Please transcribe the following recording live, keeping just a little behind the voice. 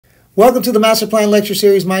Welcome to the Master Plan Lecture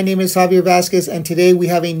Series. My name is Javier Vasquez, and today we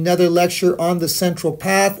have another lecture on the central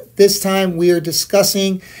path. This time we are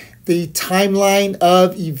discussing the timeline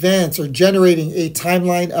of events, or generating a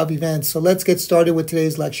timeline of events. So let's get started with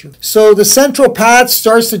today's lecture. So the central path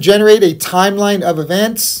starts to generate a timeline of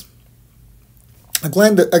events.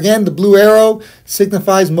 Again, the blue arrow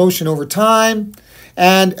signifies motion over time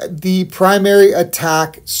and the primary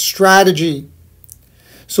attack strategy.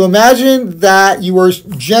 So imagine that we are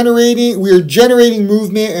generating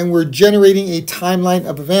movement and we're generating a timeline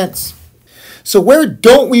of events. So where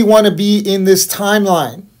don't we want to be in this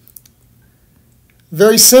timeline?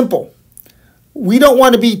 Very simple. We don't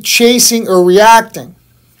want to be chasing or reacting.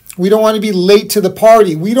 We don't want to be late to the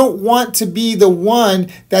party. We don't want to be the one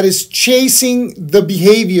that is chasing the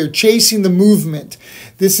behavior, chasing the movement.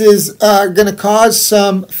 This is going to cause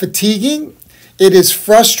some fatiguing. It is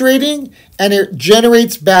frustrating, and it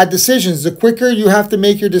generates bad decisions. The quicker you have to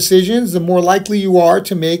make your decisions, the more likely you are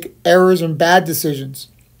to make errors and bad decisions.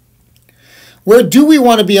 Where do we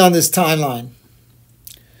want to be on this timeline?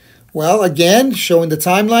 Well, again, showing the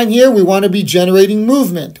timeline here, we want to be generating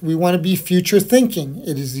movement. We want to be future thinking.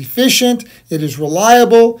 It is efficient, it is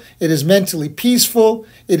reliable, it is mentally peaceful,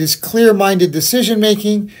 it is clear-minded decision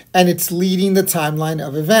making, and it's leading the timeline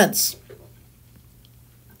of events.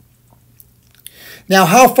 Now,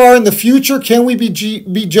 how far in the future can we be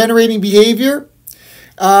generating behavior?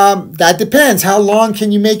 That depends. How long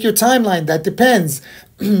can you make your timeline? That depends.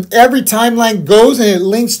 Every timeline goes and it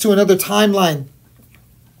links to another timeline.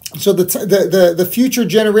 So the future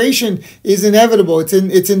generation is inevitable.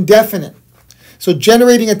 It's indefinite. So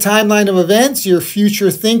generating a timeline of events, you're future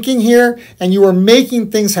thinking here, and you are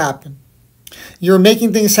making things happen. You're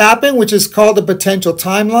making things happen, which is called a potential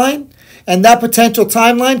timeline. And that potential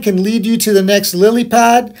timeline can lead you to the next lily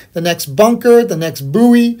pad, the next bunker, the next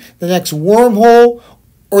buoy, the next wormhole,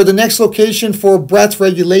 or the next location for breath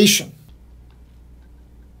regulation.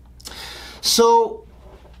 So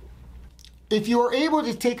if you are able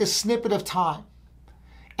to take a snippet of time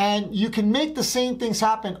and you can make the same things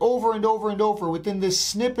happen over and over and over within this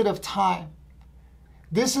snippet of time,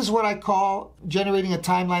 this is what I call generating a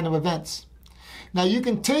timeline of events. Now you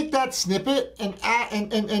can take that snippet and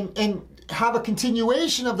have a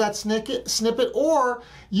continuation of that snippet, or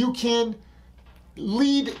you can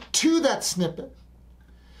lead to that snippet.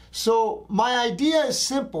 So my idea is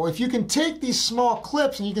simple. If you can take these small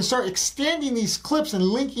clips and you can start extending these clips and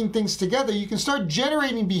linking things together, you can start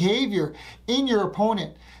generating behavior in your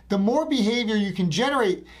opponent. The more behavior you can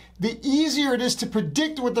generate, the easier it is to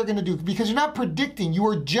predict what they're going to do, because you're not predicting, you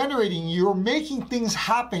are generating, you're making things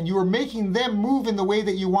happen, you are making them move in the way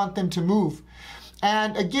that you want them to move.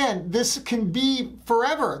 And again, this can be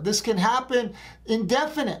forever. This can happen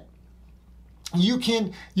indefinite. You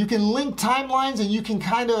can link timelines, and you can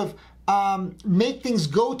kind of make things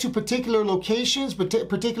go to particular locations,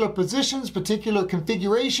 particular positions, particular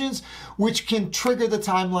configurations, which can trigger the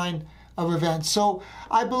timeline of events. So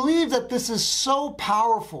I believe that this is so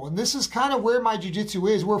powerful, and this is kind of where my jiu-jitsu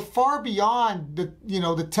is. We're far beyond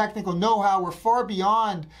the technical know-how. We're far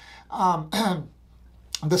beyond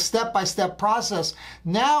the step-by-step process.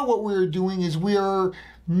 Now what we're doing is we are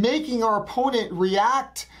making our opponent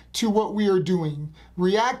react to what we are doing,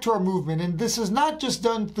 react to our movement. And this is not just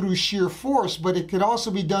done through sheer force, but it could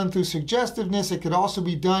also be done through suggestiveness. It could also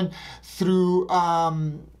be done through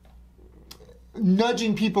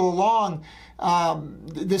nudging people along.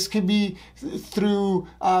 This can be through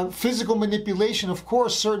physical manipulation, of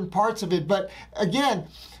course, certain parts of it. But again,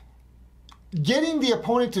 getting the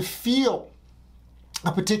opponent to feel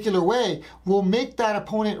a particular way will make that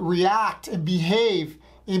opponent react and behave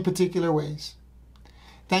in particular ways.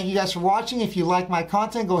 Thank you guys for watching. If you like my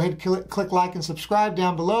content, go ahead and click like and subscribe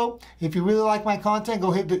down below. If you really like my content,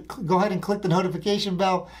 go ahead and click the notification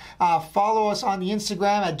bell. Follow us on the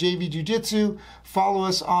Instagram at JV Jiu-Jitsu. Follow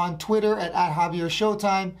us on Twitter at Javier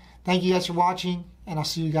Showtime. Thank you guys for watching, and I'll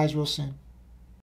see you guys real soon.